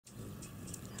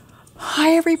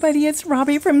Hi everybody, it's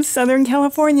Robbie from Southern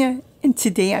California, and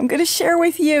today I'm going to share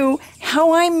with you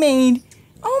how I made,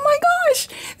 oh my gosh,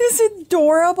 this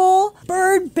adorable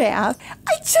bird bath.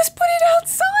 I just put it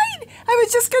outside. I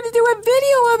was just going to do a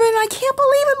video of it and I can't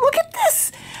believe it. Look at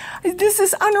this. This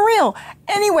is unreal.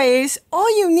 Anyways,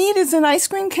 all you need is an ice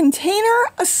cream container,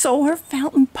 a solar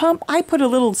fountain pump. I put a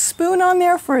little spoon on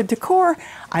there for a decor.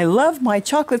 I love my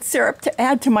chocolate syrup to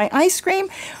add to my ice cream,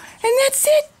 and that's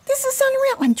it. This is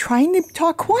unreal. I'm trying to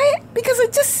talk quiet because I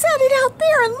just set it out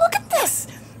there, and look at this.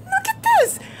 Look at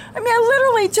this. I mean, I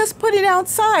literally just put it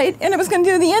outside and I was going to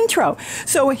do the intro.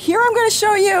 So here I'm going to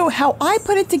show you how I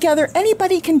put it together.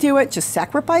 Anybody can do it. Just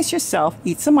sacrifice yourself,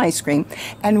 eat some ice cream,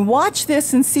 and watch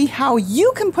this and see how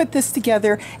you can put this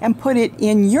together and put it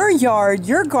in your yard,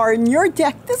 your garden, your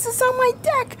deck. This is on my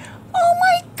deck. Oh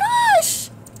my gosh.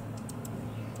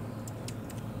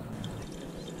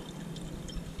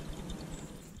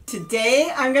 Today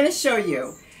I'm going to show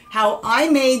you how I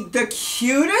made the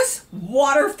cutest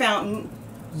water fountain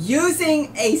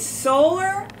using a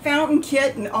solar fountain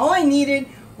kit, and all I needed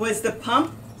was the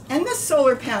pump and the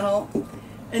solar panel,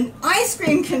 an ice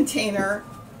cream container,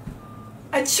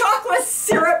 a chocolate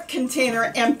syrup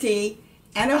container empty,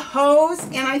 and a hose,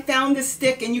 and I found a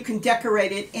stick, and you can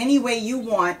decorate it any way you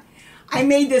want. I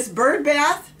made this bird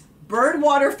bath, bird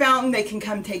water fountain. They can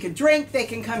come take a drink, they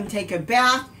can come take a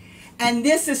bath. And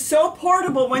this is so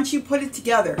portable once you put it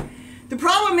together. The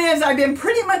problem is I've been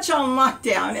pretty much on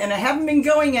lockdown and I haven't been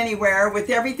going anywhere with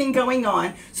everything going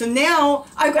on. So now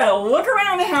I've got to look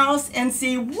around the house and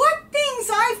see what things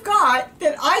I've got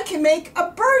that I can make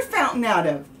a bird fountain out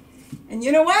of. And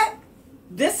you know what?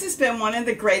 This has been one of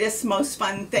the greatest, most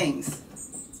fun things.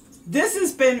 This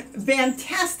has been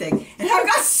fantastic. And I've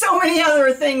got so many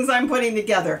other things I'm putting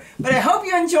together. But I hope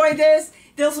you enjoy this.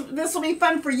 This will be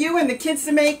fun for you and the kids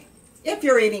to make if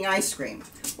you're eating ice cream.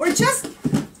 Or just,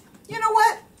 you know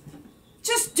what?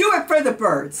 Just do it for the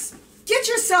birds. Get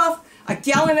yourself a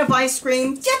gallon of ice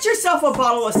cream, get yourself a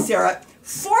bottle of syrup,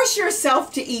 force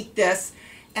yourself to eat this,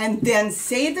 and then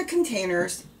save the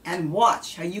containers and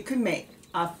watch how you can make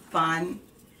a fun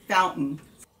fountain.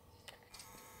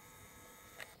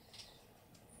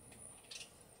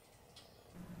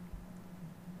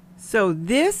 So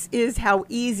this is how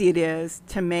easy it is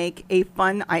to make a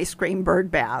fun ice cream bird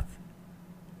bath.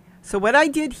 So what I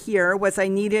did here was I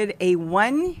needed a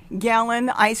 1 gallon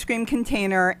ice cream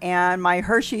container and my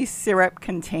Hershey syrup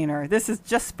container. This is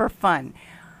just for fun.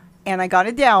 And I got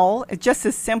a dowel. It's just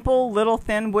a simple little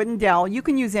thin wooden dowel. You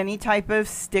can use any type of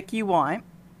stick you want.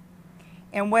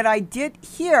 And what I did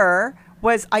here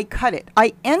was I cut it.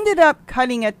 I ended up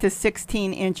cutting it to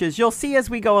 16 inches. You'll see as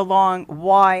we go along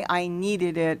why I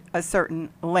needed it a certain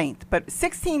length. But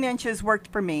 16 inches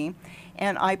worked for me.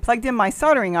 And I plugged in my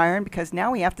soldering iron because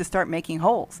now we have to start making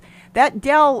holes. That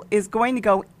dowel is going to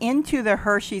go into the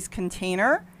Hershey's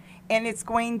container, and it's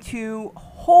going to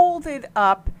hold it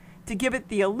up to give it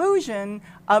the illusion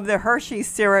of the Hershey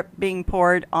syrup being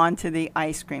poured onto the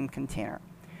ice cream container.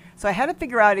 So I had to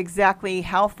figure out exactly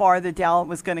how far the dowel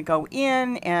was going to go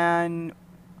in, and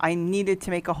I needed to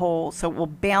make a hole so it will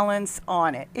balance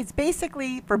on it. It's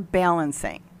basically for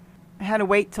balancing. I had to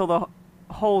wait till the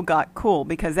hole got cool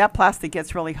because that plastic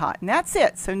gets really hot, and that's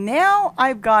it. So now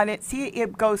I've got it. See,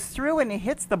 it goes through and it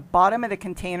hits the bottom of the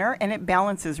container and it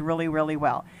balances really, really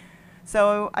well.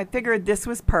 So I figured this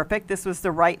was perfect. This was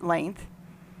the right length.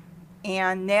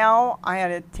 And now I had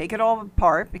to take it all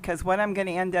apart because what I'm going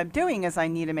to end up doing is I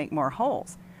need to make more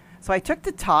holes. So I took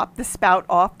the top, the spout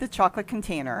off the chocolate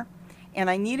container, and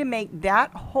I need to make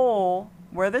that hole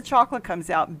where the chocolate comes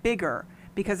out bigger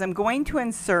because I'm going to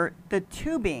insert the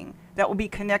tubing that will be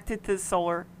connected to the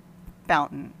solar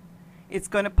fountain. It's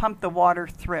going to pump the water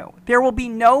through. There will be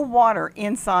no water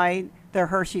inside the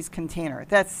Hershey's container.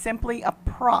 That's simply a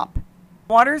prop.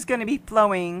 Water is going to be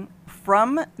flowing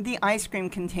from the ice cream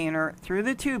container through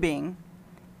the tubing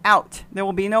out. There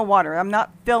will be no water. I'm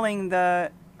not filling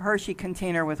the Hershey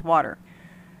container with water.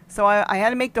 So I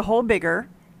had to make the hole bigger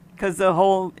because the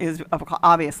hole is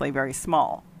obviously very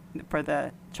small for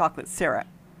the chocolate syrup.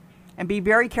 And be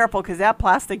very careful because that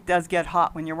plastic does get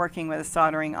hot when you're working with a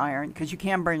soldering iron because you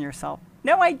can burn yourself.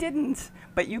 No, I didn't,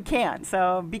 but you can,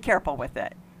 so be careful with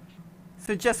it.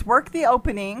 So just work the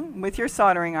opening with your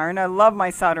soldering iron. I love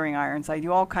my soldering irons. I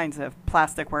do all kinds of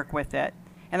plastic work with it.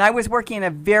 And I was working in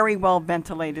a very well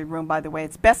ventilated room, by the way.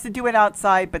 It's best to do it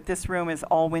outside, but this room is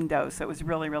all windows, so it was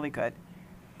really, really good.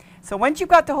 So once you've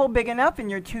got the hole big enough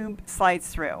and your tube slides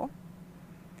through,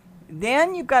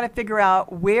 then you've got to figure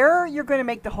out where you're going to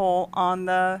make the hole on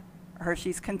the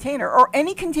Hershey's container, or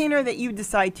any container that you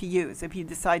decide to use if you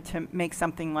decide to make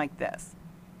something like this.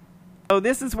 So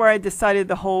this is where I decided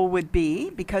the hole would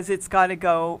be, because it's got to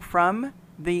go from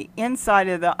the inside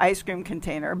of the ice cream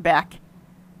container back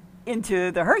into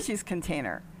the Hershey's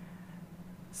container.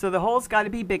 So the hole's got to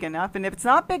be big enough, and if it's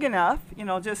not big enough, you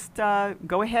know, just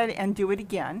go ahead and do it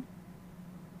again.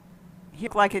 It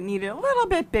looked like it needed a little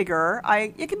bit bigger.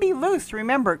 It can be loose,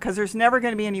 remember, because there's never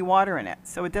going to be any water in it,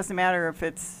 so it doesn't matter if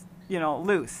it's, you know,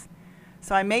 loose.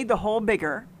 So I made the hole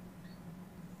bigger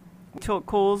until it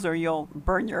cools, or you'll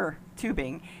burn your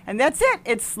tubing, and that's it.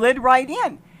 It slid right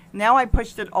in. Now I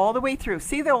pushed it all the way through.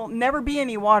 See, there will never be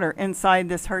any water inside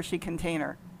this Hershey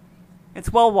container.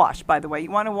 It's well washed, by the way. You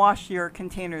want to wash your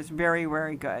containers very,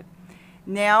 very good.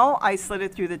 Now I slid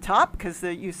it through the top, because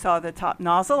you saw the top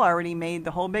nozzle. I already made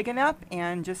the hole big enough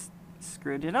and just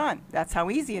screwed it on. That's how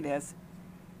easy it is.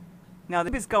 Now the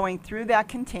tube is going through that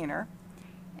container,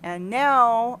 and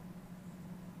now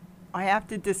I have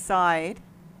to decide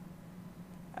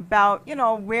about, you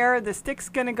know, where the stick's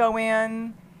going to go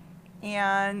in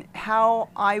and how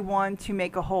I want to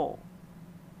make a hole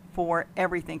for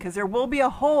everything, because there will be a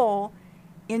hole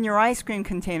in your ice cream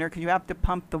container, because you have to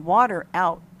pump the water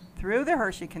out through the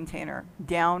Hershey container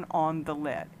down on the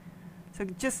lid. So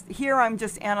just here I'm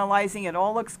just analyzing. It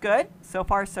all looks good. So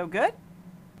far so good.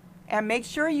 And make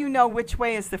sure you know which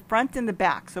way is the front and the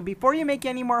back. So before you make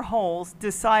any more holes,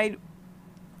 decide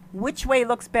which way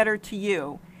looks better to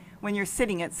you when you're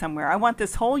sitting it somewhere. I want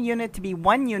this whole unit to be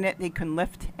one unit they can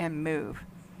lift and move.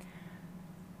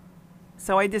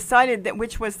 So I decided that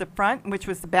which was the front and which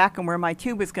was the back and where my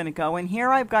tube was going to go. And here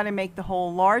I've got to make the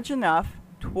hole large enough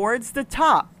towards the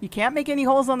top. You can't make any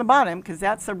holes on the bottom, because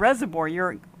that's a reservoir.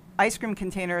 Your ice cream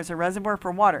container is a reservoir for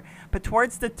water. But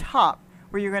towards the top,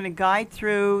 where you're going to guide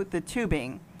through the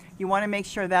tubing, you want to make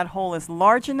sure that hole is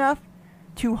large enough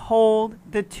to hold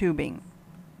the tubing.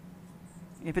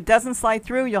 If it doesn't slide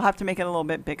through, you'll have to make it a little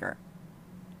bit bigger.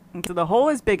 And so the hole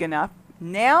is big enough.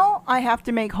 Now I have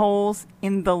to make holes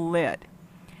in the lid.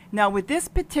 Now with this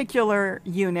particular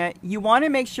unit, you want to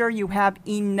make sure you have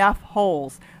enough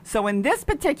holes. So in this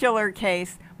particular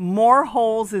case, more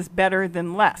holes is better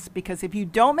than less, because if you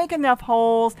don't make enough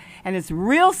holes and it's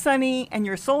real sunny and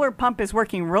your solar pump is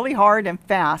working really hard and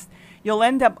fast, you'll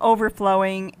end up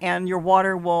overflowing and your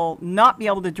water will not be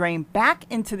able to drain back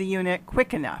into the unit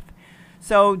quick enough.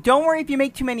 So don't worry if you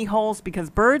make too many holes, because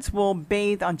birds will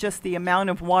bathe on just the amount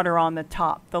of water on the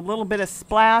top. The little bit of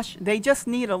splash, they just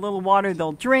need a little water.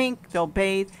 They'll drink, they'll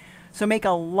bathe. So make a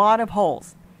lot of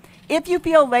holes. If you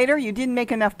feel later you didn't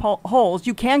make enough holes,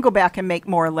 you can go back and make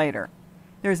more later.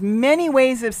 There's many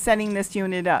ways of setting this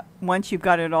unit up once you've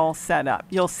got it all set up.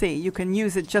 You'll see. You can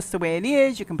use it just the way it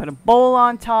is. You can put a bowl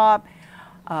on top.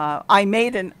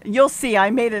 You'll see, I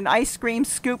made an ice cream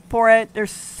scoop for it.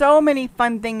 There's so many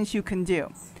fun things you can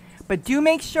do. But do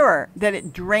make sure that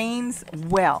it drains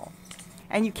well.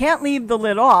 And you can't leave the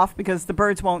lid off, because the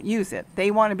birds won't use it.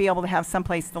 They want to be able to have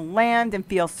someplace to land and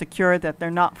feel secure that they're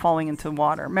not falling into the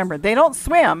water. Remember, they don't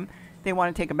swim. They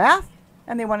want to take a bath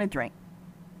and they want to drink.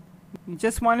 You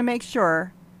just want to make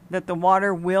sure that the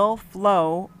water will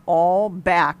flow all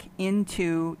back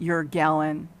into your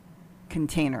gallon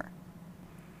container.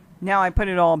 Now I put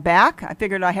it all back. I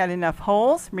figured I had enough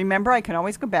holes. Remember, I can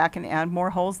always go back and add more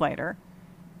holes later.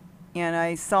 And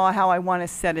I saw how I want to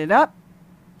set it up.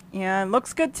 And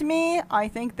looks good to me. I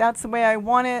think that's the way I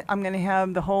want it. I'm going to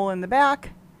have the hole in the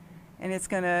back, and it's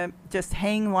going to just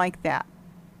hang like that.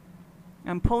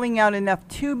 I'm pulling out enough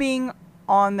tubing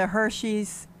on the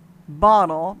Hershey's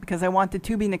bottle, because I want the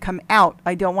tubing to come out.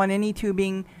 I don't want any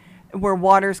tubing where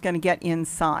water's going to get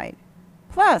inside.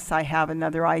 Plus, I have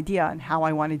another idea on how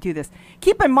I want to do this.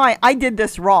 Keep in mind, I did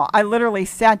this raw. I literally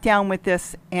sat down with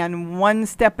this and one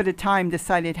step at a time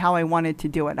decided how I wanted to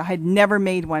do it. I had never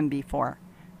made one before.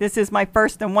 This is my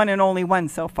first and one and only one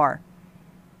so far.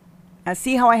 Now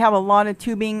see how I have a lot of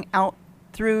tubing out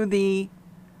through the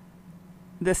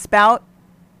spout?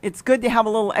 It's good to have a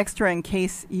little extra in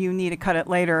case you need to cut it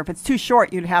later. If it's too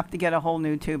short, you'd have to get a whole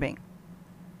new tubing.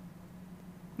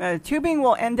 Now the tubing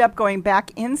will end up going back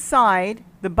inside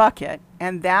the bucket,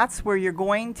 and that's where you're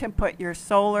going to put your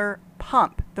solar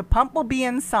pump. The pump will be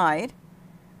inside,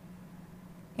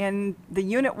 and the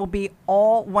unit will be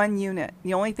all one unit.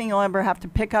 The only thing you'll ever have to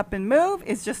pick up and move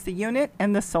is just the unit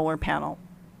and the solar panel.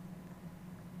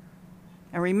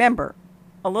 And remember,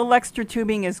 a little extra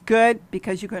tubing is good,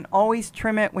 because you can always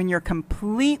trim it when you're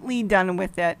completely done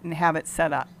with it and have it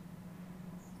set up.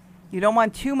 You don't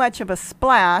want too much of a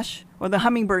splash, or the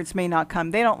hummingbirds may not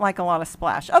come. They don't like a lot of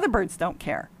splash. Other birds don't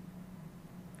care.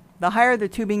 The higher the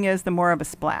tubing is, the more of a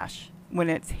splash when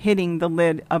it's hitting the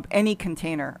lid of any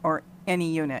container or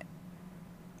any unit.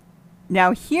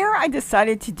 Now here I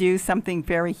decided to do something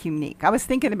very unique. I was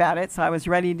thinking about it, so I was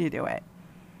ready to do it.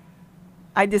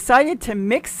 I decided to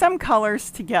mix some colors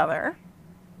together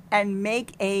and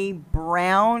make a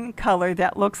brown color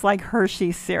that looks like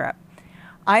Hershey syrup.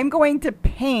 I'm going to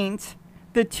paint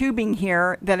the tubing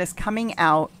here that is coming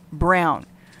out brown.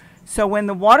 So when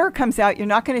the water comes out, you're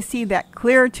not going to see that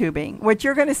clear tubing. What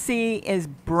you're going to see is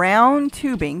brown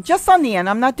tubing, just on the end.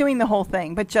 I'm not doing the whole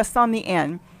thing, but just on the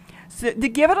end. So to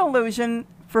give it an illusion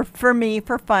for me,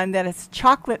 for fun, that it's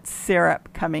chocolate syrup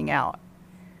coming out.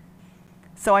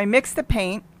 So I mixed the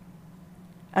paint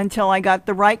until I got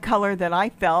the right color that I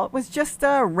felt was just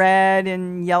red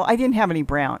and yellow. I didn't have any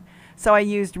brown. So I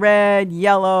used red,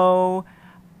 yellow,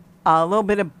 a little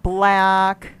bit of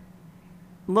black,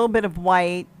 a little bit of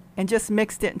white, and just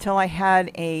mixed it until I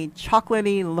had a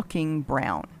chocolatey looking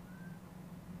brown.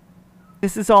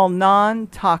 This is all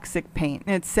non-toxic paint.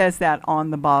 And it says that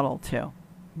on the bottle too.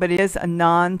 But it is a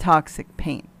non-toxic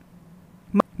paint.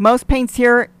 Most paints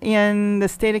here in the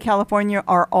state of California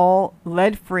are all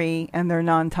lead-free and they're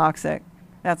non-toxic.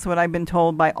 That's what I've been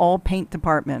told by all paint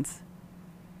departments.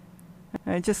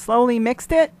 I just slowly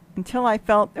mixed it until I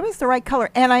felt it was the right color.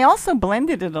 And I also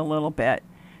blended it a little bit,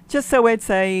 just so it's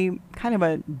a kind of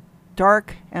a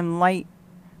dark and light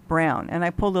brown. And I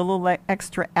pulled a little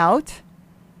extra out.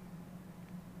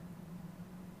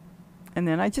 And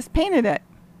then I just painted it.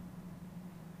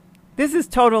 This is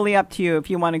totally up to you if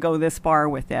you want to go this far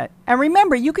with it. And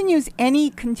remember, you can use any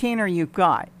container you've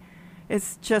got.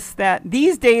 It's just that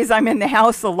these days I'm in the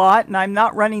house a lot and I'm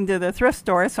not running to the thrift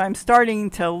store, so I'm starting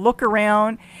to look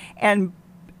around and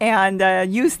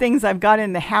use things I've got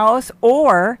in the house,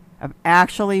 or I've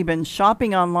actually been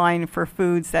shopping online for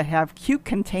foods that have cute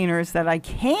containers that I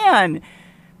can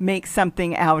make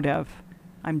something out of.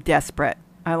 I'm desperate.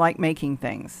 I like making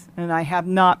things, and I have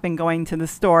not been going to the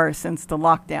store since the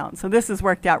lockdown. So this has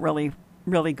worked out really,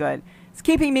 really good. It's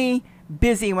keeping me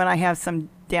busy when I have some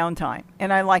downtime,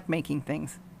 and I like making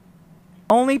things.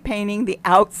 Only painting the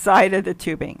outside of the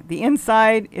tubing. The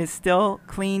inside is still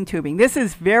clean tubing. This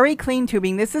is very clean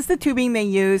tubing. This is the tubing they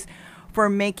use for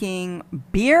making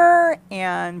beer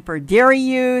and for dairy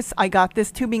use. I got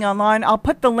this tubing online. I'll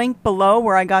put the link below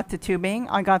where I got the tubing.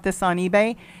 I got this on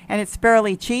eBay, and it's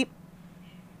fairly cheap.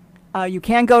 You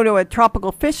can go to a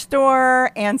tropical fish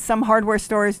store, and some hardware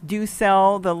stores do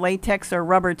sell the latex or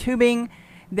rubber tubing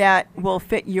that will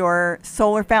fit your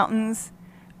solar fountains.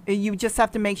 You just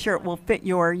have to make sure it will fit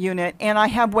your unit. And I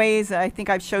have ways, I think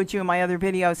I've showed you in my other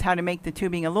videos, how to make the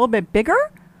tubing a little bit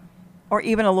bigger or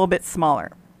even a little bit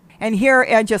smaller. And here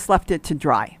I just left it to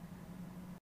dry.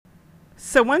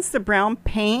 So once the brown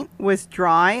paint was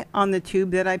dry on the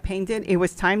tube that I painted, it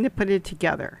was time to put it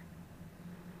together.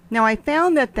 Now I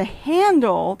found that the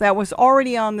handle that was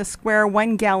already on the square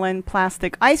 1-gallon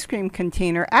plastic ice cream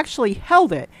container actually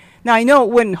held it. Now I know it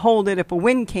wouldn't hold it if a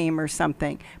wind came or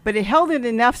something, but it held it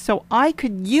enough so I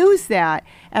could use that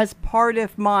as part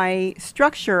of my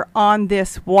structure on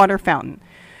this water fountain.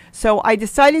 So I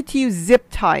decided to use zip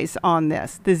ties on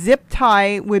this. The zip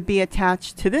tie would be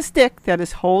attached to the stick that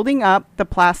is holding up the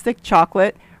plastic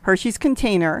chocolate Hershey's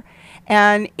container,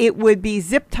 and it would be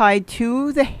zip tied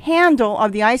to the handle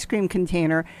of the ice cream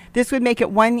container. This would make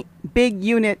it one big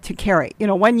unit to carry. You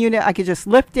know, one unit, I could just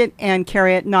lift it and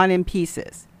carry it, not in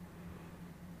pieces.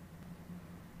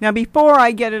 Now before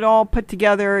I get it all put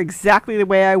together exactly the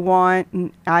way I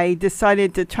want, I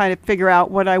decided to try to figure out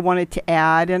what I wanted to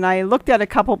add, and I looked at a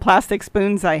couple plastic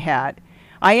spoons I had.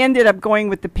 I ended up going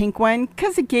with the pink one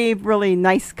because it gave really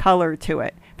nice color to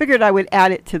it. Figured I would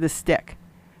add it to the stick.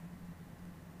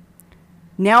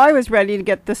 Now I was ready to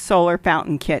get the solar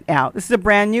fountain kit out. This is a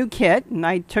brand new kit, and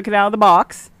I took it out of the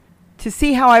box to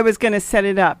see how I was going to set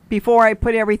it up before I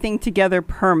put everything together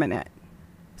permanent.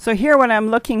 So here what I'm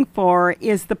looking for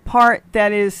is the part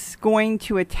that is going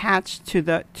to attach to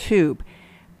the tube.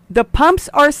 The pumps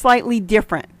are slightly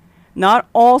different. Not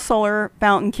all solar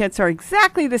fountain kits are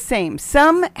exactly the same.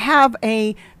 Some have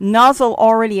a nozzle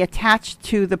already attached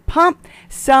to the pump.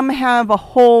 Some have a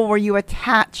hole where you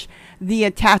attach the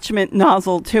attachment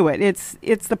nozzle to it.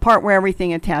 It's the part where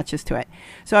everything attaches to it.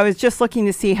 So I was just looking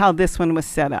to see how this one was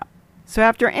set up. So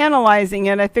after analyzing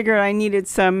it, I figured I needed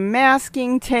some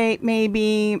masking tape,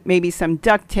 maybe some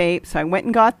duct tape. So I went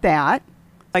and got that.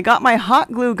 I got my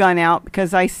hot glue gun out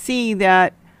because I see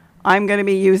that I'm going to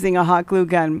be using a hot glue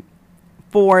gun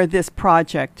for this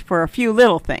project for a few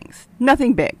little things,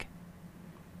 nothing big.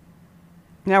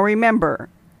 Now remember,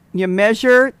 you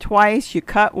measure twice, you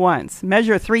cut once.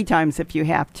 Measure 3 times if you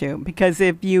have to, because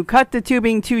if you cut the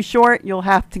tubing too short, you'll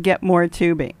have to get more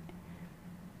tubing.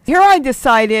 Here I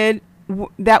decided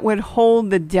that would hold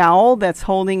the dowel that's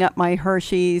holding up my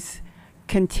Hershey's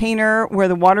container where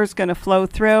the water's going to flow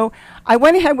through, I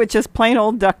went ahead with just plain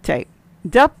old duct tape.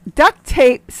 Duct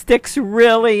tape sticks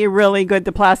really, really good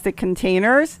to plastic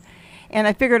containers. And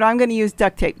I figured I'm going to use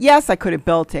duct tape. Yes, I could have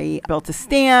built a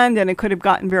stand, and it could have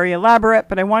gotten very elaborate,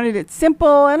 but I wanted it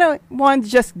simple, and I wanted to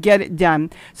just get it done.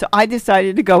 So I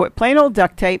decided to go with plain old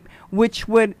duct tape, which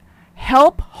would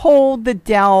help hold the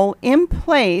dowel in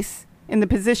place in the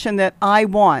position that I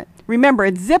want. Remember,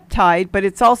 it's zip tied, but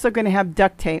it's also going to have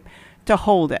duct tape to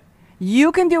hold it.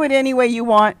 You can do it any way you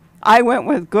want. I went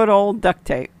with good old duct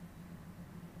tape.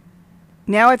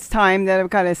 Now it's time that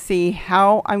I've got to see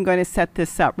how I'm going to set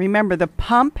this up. Remember, the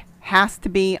pump has to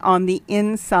be on the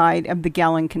inside of the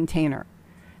gallon container.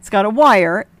 It's got a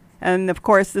wire, and of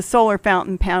course the solar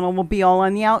fountain panel will be all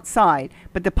on the outside,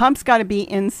 but the pump's got to be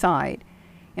inside.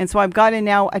 And so I've got to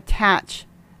now attach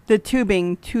the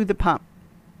tubing to the pump.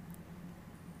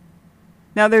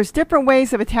 Now there's different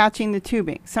ways of attaching the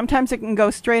tubing. Sometimes it can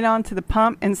go straight onto the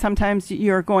pump, and sometimes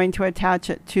you're going to attach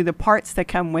it to the parts that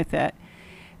come with it.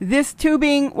 This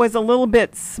tubing was a little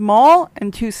bit small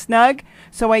and too snug,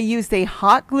 so I used a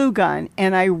hot glue gun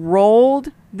and I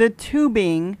rolled the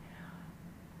tubing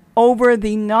over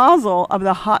the nozzle of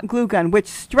the hot glue gun, which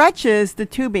stretches the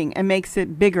tubing and makes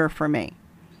it bigger for me.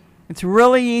 It's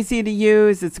really easy to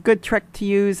use. It's a good trick to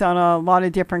use on a lot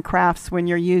of different crafts when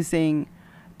you're using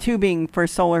tubing for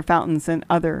solar fountains and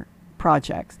other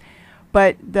projects.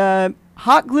 But the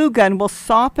hot glue gun will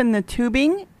soften the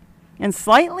tubing and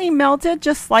slightly melt it,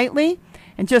 just slightly,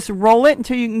 and just roll it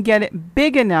until you can get it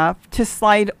big enough to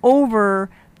slide over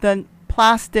the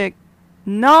plastic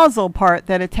nozzle part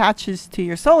that attaches to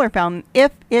your solar fountain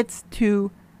if it's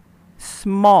too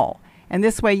small. And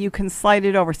this way you can slide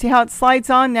it over. See how it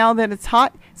slides on now that it's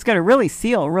hot? It's going to really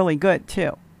seal really good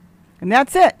too. And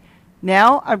that's it.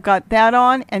 Now I've got that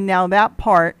on, and now that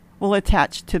part will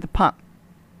attach to the pump.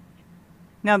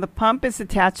 Now the pump is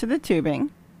attached to the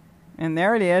tubing. And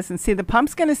there it is. And see, the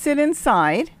pump's going to sit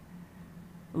inside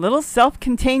a little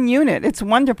self-contained unit. It's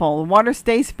wonderful. The water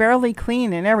stays fairly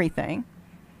clean and everything.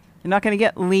 You're not going to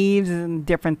get leaves and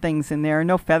different things in there.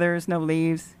 No feathers, no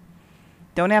leaves.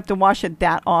 Don't have to wash it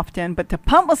that often. But the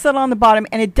pump will sit on the bottom,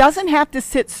 and it doesn't have to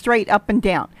sit straight up and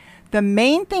down. The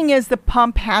main thing is the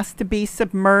pump has to be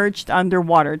submerged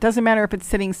underwater. It doesn't matter if it's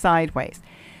sitting sideways.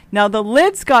 Now the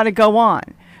lid's got to go on.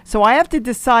 So I have to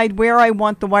decide where I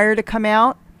want the wire to come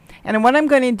out. And what I'm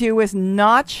going to do is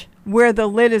notch where the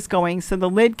lid is going so the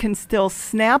lid can still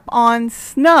snap on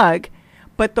snug,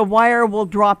 but the wire will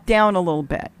drop down a little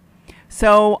bit.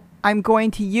 So I'm going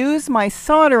to use my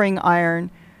soldering iron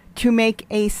to make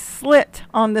a slit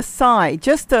on the side,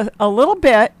 just a little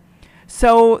bit,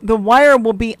 so the wire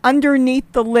will be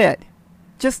underneath the lid.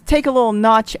 Just take a little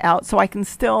notch out so I can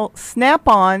still snap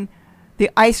on the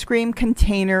ice cream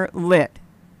container lid.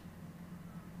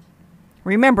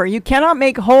 Remember, you cannot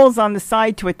make holes on the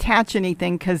side to attach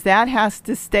anything because that has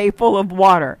to stay full of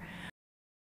water.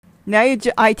 Now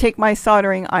I take my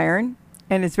soldering iron,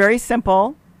 and it's very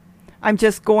simple. I'm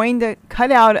just going to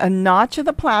cut out a notch of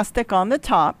the plastic on the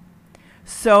top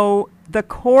so the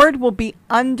cord will be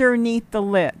underneath the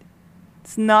lid.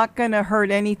 It's not going to hurt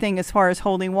anything as far as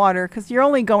holding water because you're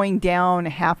only going down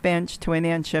a ½ inch to an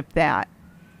inch if that.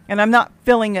 And I'm not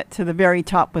filling it to the very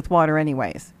top with water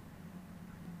anyways.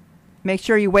 Make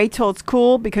sure you wait till it's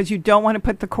cool because you don't want to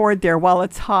put the cord there while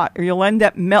it's hot, or you'll end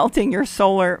up melting your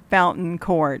solar fountain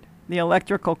cord, the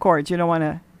electrical cords. You don't want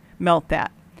to melt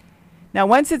that. Now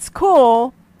once it's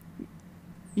cool,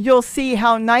 you'll see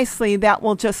how nicely that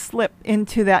will just slip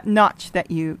into that notch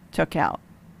that you took out.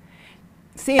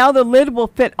 See how the lid will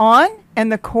fit on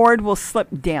and the cord will slip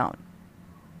down.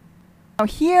 Now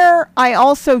here I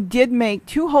also did make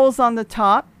 2 holes on the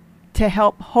top to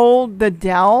help hold the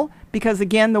dowel, because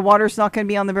again the water's not going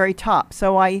to be on the very top.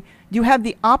 So you have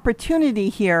the opportunity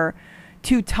here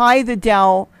to tie the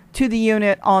dowel to the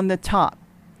unit on the top.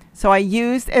 So I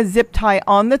used a zip tie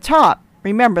on the top.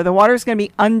 Remember, the water's going to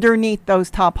be underneath those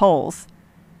top holes.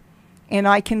 And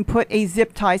I can put a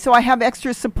zip tie. So I have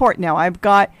extra support now. I've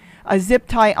got a zip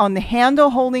tie on the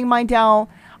handle holding my dowel.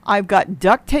 I've got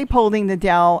duct tape holding the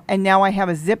dowel. And now I have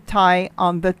a zip tie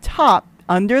on the top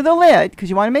under the lid, because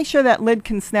you want to make sure that lid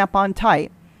can snap on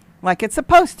tight like it's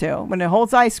supposed to. When it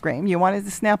holds ice cream, you want it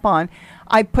to snap on.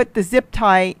 I put the zip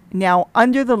tie now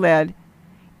under the lid.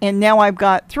 And now I've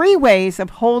got 3 ways of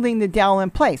holding the dowel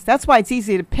in place. That's why it's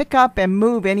easy to pick up and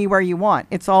move anywhere you want.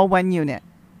 It's all one unit.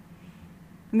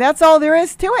 And that's all there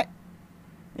is to it.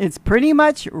 It's pretty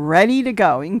much ready to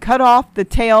go. You can cut off the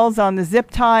tails on the zip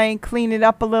tie, clean it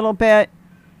up a little bit,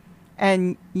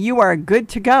 and you are good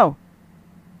to go.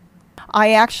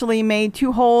 I actually made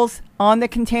 2 holes on the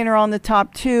container on the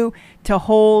top too to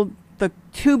hold the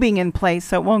tubing in place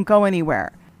so it won't go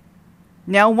anywhere.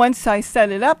 Now once I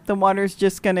set it up, the water's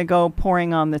just going to go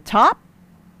pouring on the top,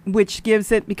 which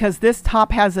gives it, because this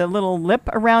top has a little lip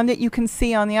around it you can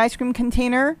see on the ice cream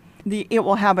container, it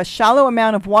will have a shallow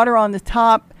amount of water on the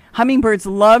top. Hummingbirds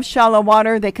love shallow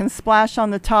water. They can splash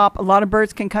on the top. A lot of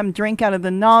birds can come drink out of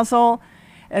the nozzle.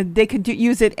 They could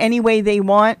use it any way they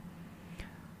want.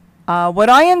 What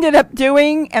I ended up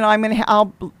doing, and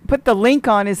I'll put the link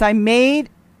on, is I made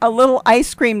a little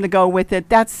ice cream to go with it.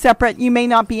 That's separate. You may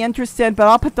not be interested, but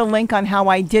I'll put the link on how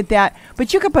I did that.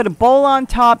 But you could put a bowl on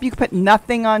top. You could put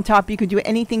nothing on top. You could do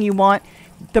anything you want.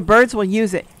 The birds will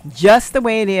use it just the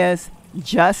way it is,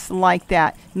 just like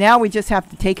that. Now we just have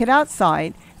to take it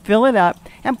outside, fill it up,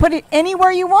 and put it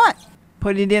anywhere you want.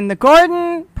 Put it in the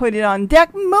garden, put it on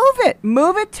deck, move it.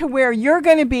 Move it to where you're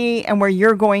going to be and where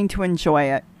you're going to enjoy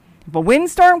it. If a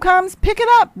windstorm comes, pick it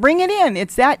up, bring it in.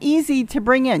 It's that easy to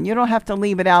bring in. You don't have to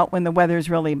leave it out when the weather's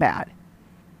really bad.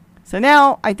 So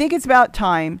now I think it's about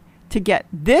time to get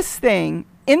this thing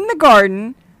in the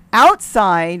garden,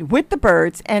 outside with the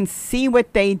birds, and see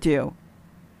what they do.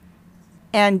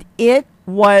 And it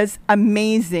was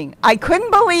amazing. I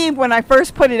couldn't believe when I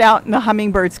first put it out and the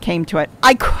hummingbirds came to it.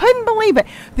 I couldn't believe it.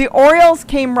 The orioles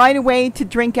came right away to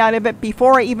drink out of it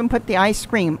before I even put the ice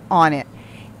cream on it.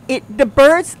 The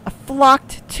birds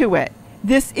flocked to it.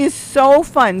 This is so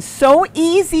fun, so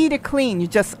easy to clean. You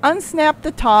just unsnap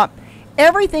the top.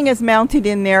 Everything is mounted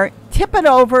in there. Tip it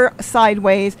over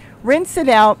sideways, rinse it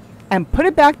out, and put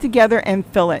it back together and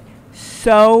fill it.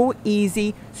 So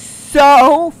easy,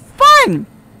 so fun.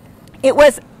 It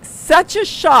was such a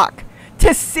shock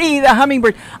to see the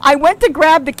hummingbird. I went to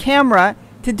grab the camera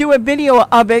to do a video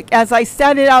of it as I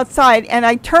set it outside, and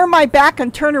I turned my back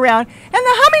and turned around, and the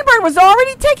hummingbird was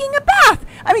already taking a bath.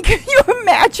 I mean, can you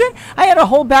imagine? I had to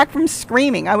hold back from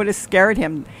screaming. I would have scared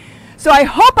him. So I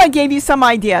hope I gave you some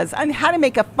ideas on how to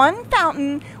make a fun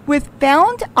fountain with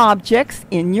found objects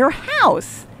in your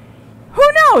house. Who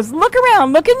knows? Look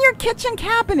around. Look in your kitchen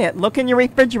cabinet. Look in your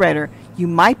refrigerator. You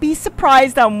might be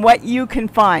surprised on what you can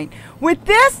find. With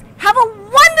this, have a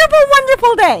wonderful,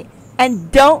 wonderful day.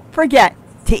 And don't forget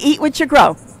to eat what you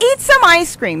grow. Eat some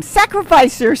ice cream.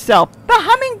 Sacrifice yourself. The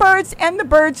hummingbirds and the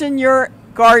birds in your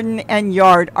garden and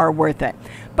yard are worth it.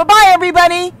 Bye-bye,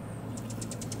 everybody.